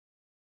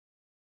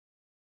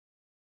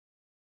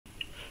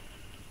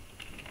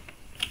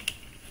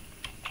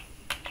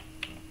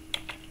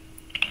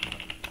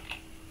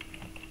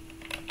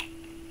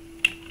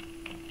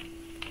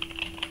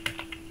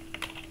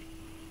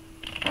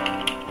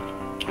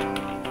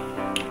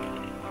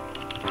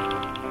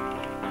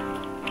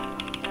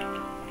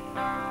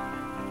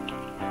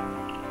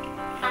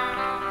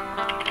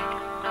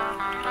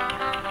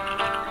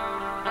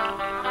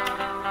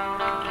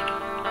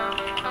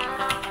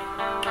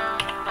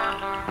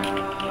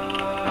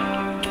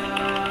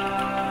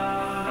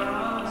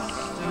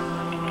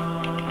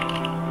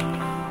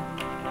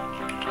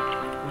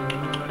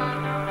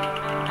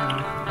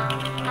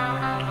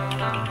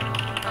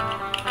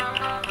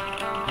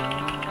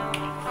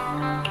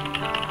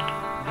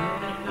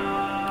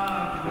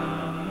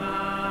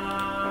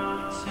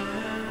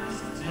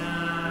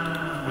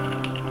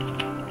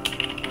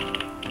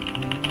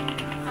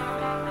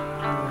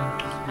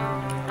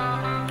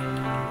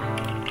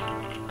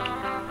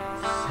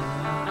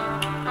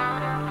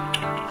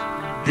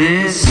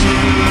This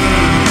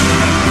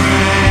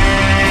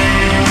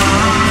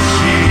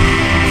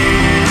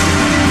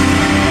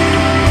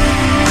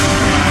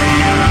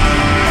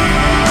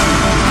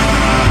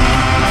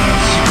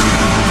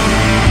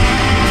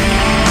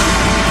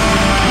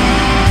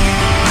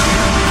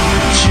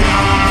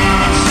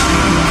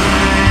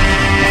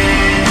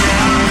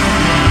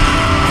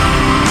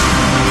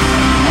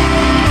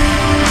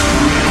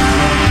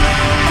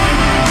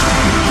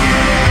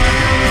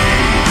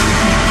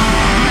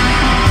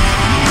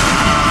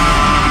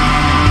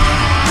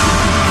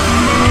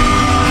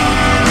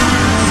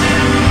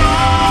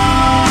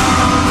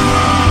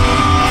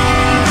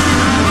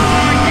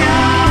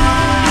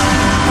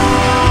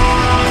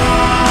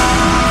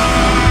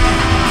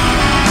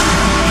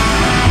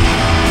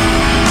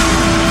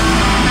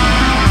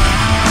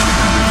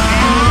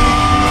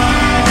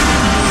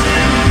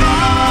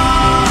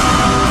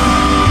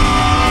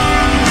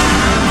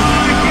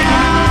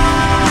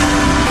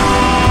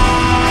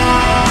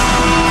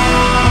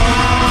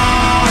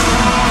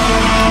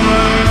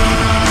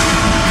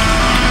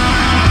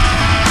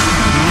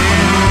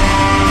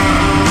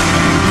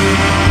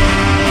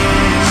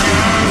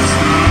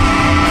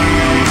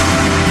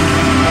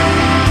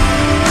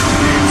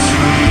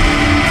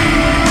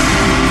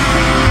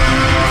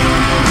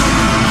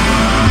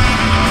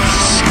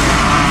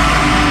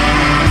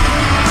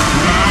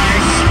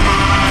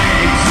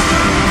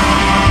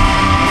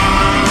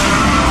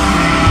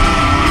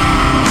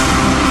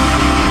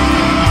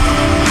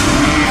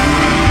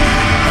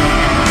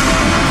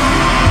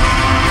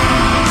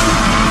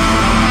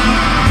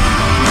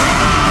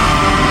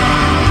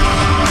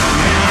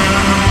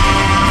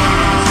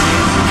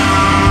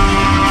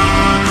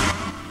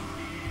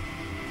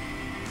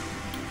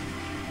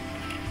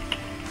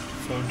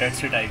So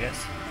that's it, I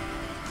guess.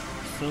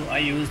 So I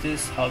use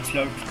this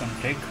Herbstluftwm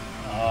config,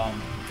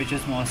 which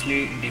is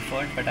mostly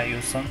default, but I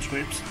use some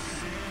scripts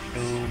to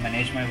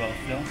manage my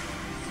workflow.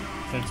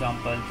 For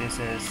example, this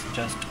is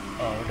just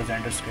a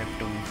representative script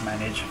to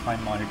manage my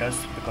monitors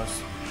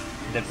because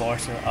their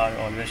ports are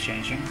always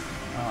changing.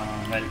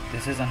 Well,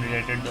 this is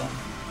unrelated though.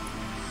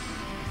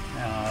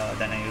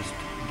 Then I used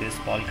this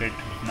Polkit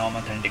norm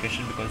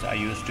authentication because I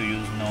used to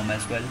use norm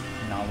as well.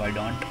 Now I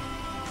don't.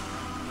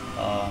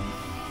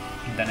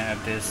 Then I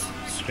have this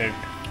script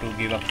to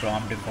give a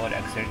prompt before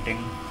exiting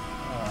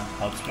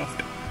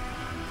Herbstluft.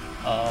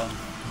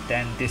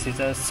 Then this is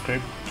a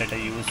script that I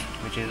use,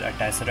 which is a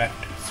tesseract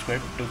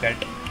script to get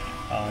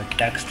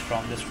text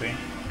from the screen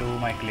to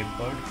my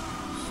clipboard.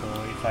 So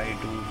if I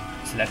do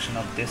selection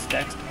of this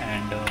text,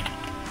 and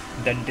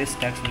then this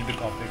text will be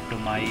copied to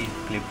my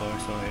clipboard.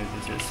 So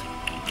this is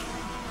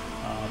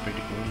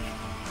pretty cool.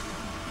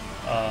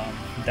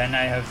 Then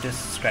I have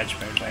this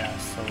scratchpad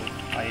bias, so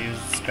I use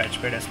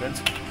scratchpad as well.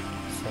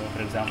 So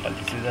for example,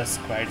 this is a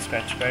squared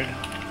scratchpad.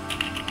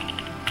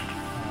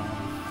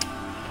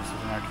 This is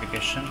a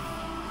notification.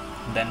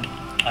 Then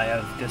I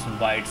have this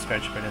wide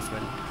scratchpad as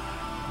well.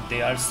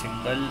 They are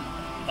single.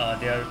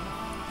 They are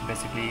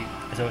basically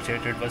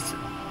associated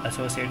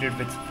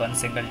with one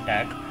single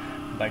tag,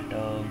 but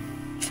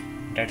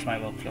that's my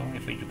workflow.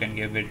 If you can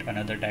give it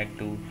another tag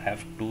to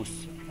have two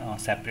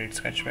separate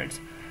scratchpads.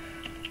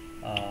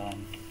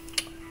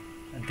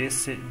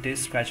 This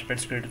scratchpad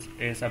script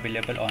is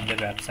available on their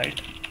website.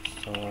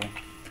 So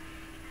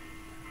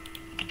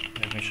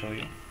let me show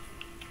you.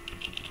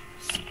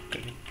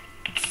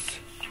 Scripts.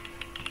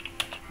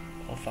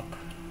 Oh fuck.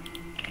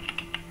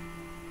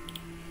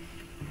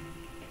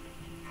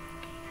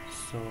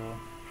 So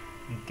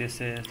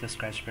this is the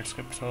scratchpad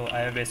script. So I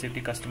have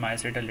basically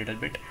customized it a little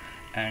bit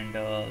and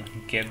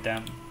gave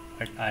them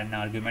an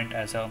argument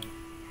as a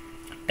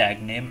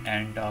tag name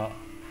and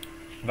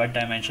what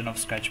dimension of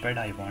scratchpad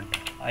I want.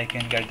 I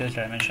can get this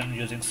dimension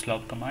using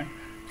slope command.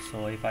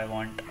 So if I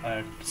want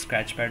a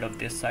scratchpad of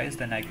this size,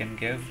 then I can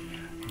give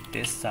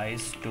this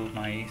size to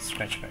my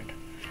scratchpad.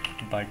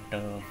 But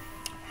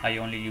I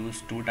only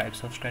use two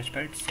types of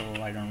scratchpads,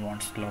 so I don't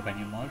want slope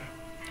anymore.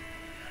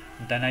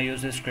 Then I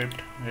use a script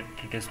that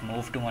it is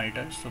move to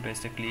monitor. So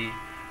basically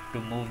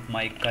to move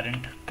my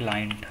current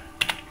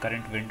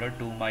window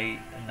to my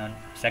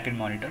second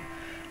monitor.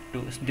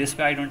 This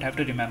way I don't have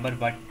to remember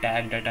what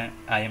tag that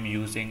I am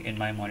using in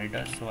my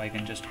monitor, so I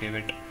can just give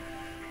it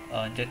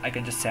I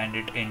can just send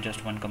it in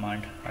just one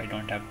command. I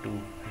don't have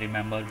to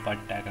remember what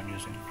tag I'm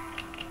using.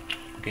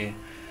 Okay,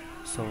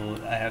 so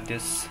I have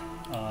this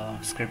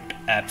script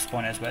app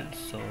spawn as well.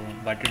 So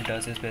what it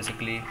does is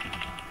basically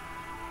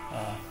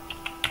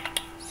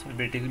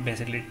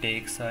basically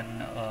takes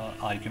an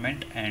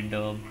argument, and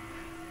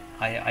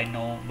I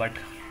know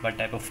what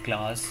type of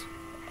class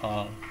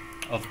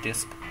of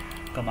this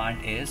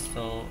command is,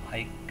 so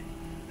I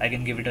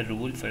can give it a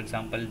rule. For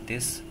example,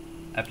 this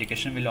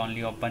application will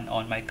only open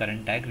on my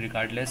current tag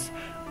regardless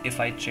if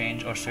I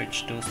change or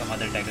switch to some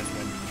other tag as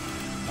well.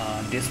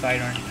 This way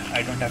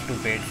I don't have to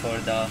wait for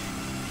the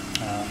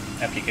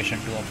application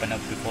to open up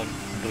before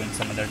doing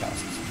some other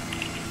tasks.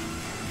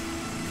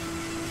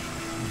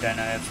 Then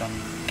I have some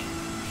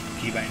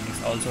key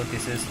bindings. Also,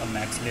 this is a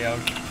max layout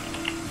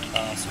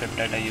script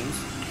that I use.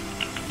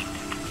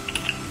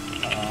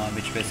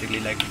 which basically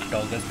like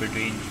toggles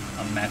between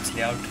a max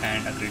layout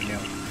and a grid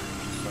layout.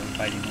 So if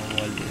I remove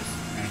all this,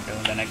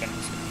 and then I can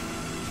just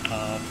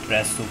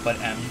press super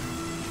M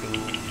to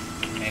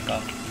make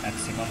a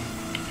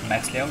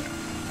max layout,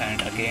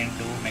 and again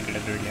to make it a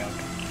grid layout.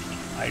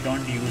 I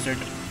don't use it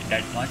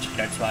that much,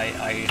 that's why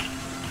I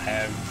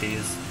have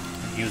these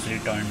usually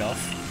turned off.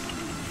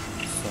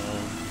 So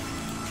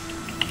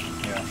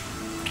yeah.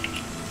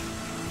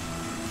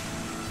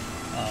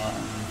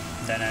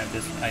 Then I have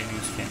this, I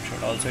use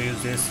FlameShot. Also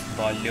use this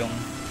volume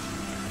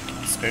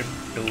script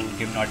to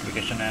give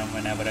notification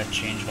whenever I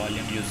change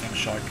volume using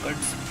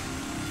shortcuts.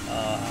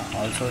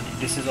 Also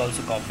this is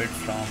also copied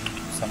from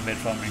somewhere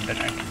from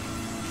internet,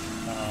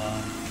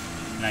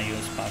 and I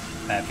use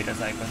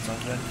papyrus icons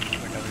as well,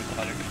 whatever you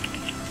call it.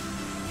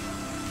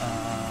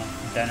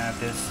 Then I have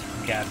this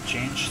gap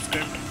change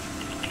script.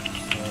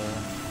 So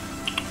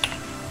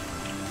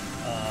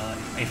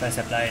if I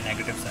supply a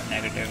negative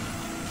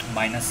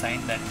minus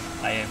sign, then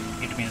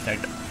it means that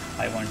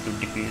I want to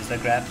decrease the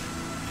gap,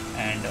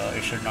 and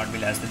it should not be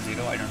less than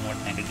 0. I don't want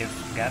negative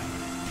gap,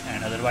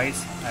 and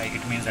otherwise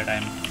it means that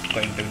I'm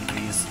going to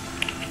increase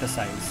the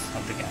size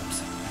of the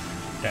gaps.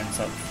 Then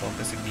some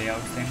focusing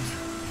layout things.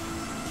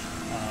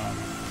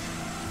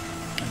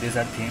 These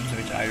are themes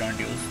which I don't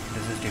use.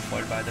 This is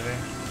default, by the way,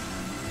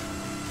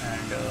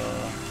 and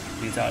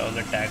these are all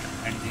the tag,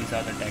 and these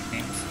are the tag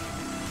names.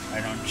 I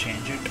don't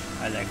change it,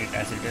 I like it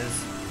as it is.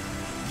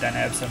 Then I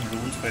have some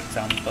rules, for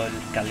example,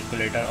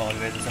 calculator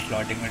always is a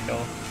floating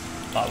window,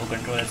 power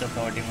control is a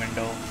floating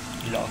window,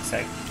 log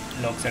sec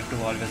to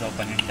always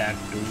open in tag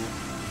 2,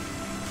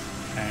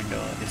 and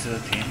this is a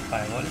theme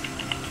firewall.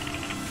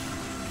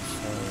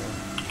 So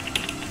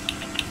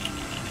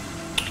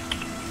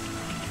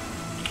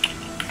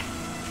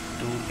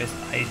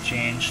I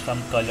change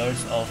some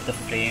colors of the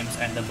frames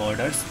and the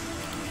borders,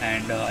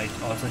 and I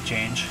also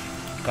change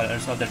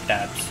colors of the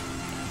tabs,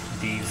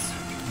 these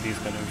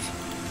colors,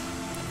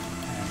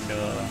 and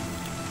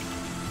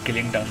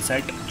killing done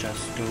set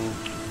just to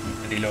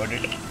reload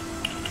it.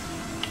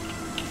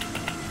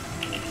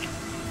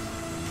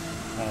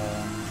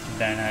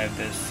 Then I have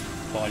this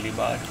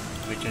polybar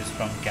which is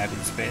from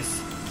Cabin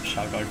Space,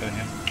 shout out to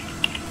him.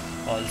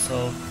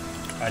 Also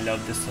I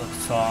love this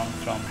song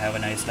from Have a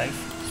Nice Life.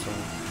 So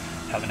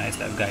have a nice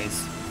life,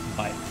 guys.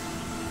 Bye.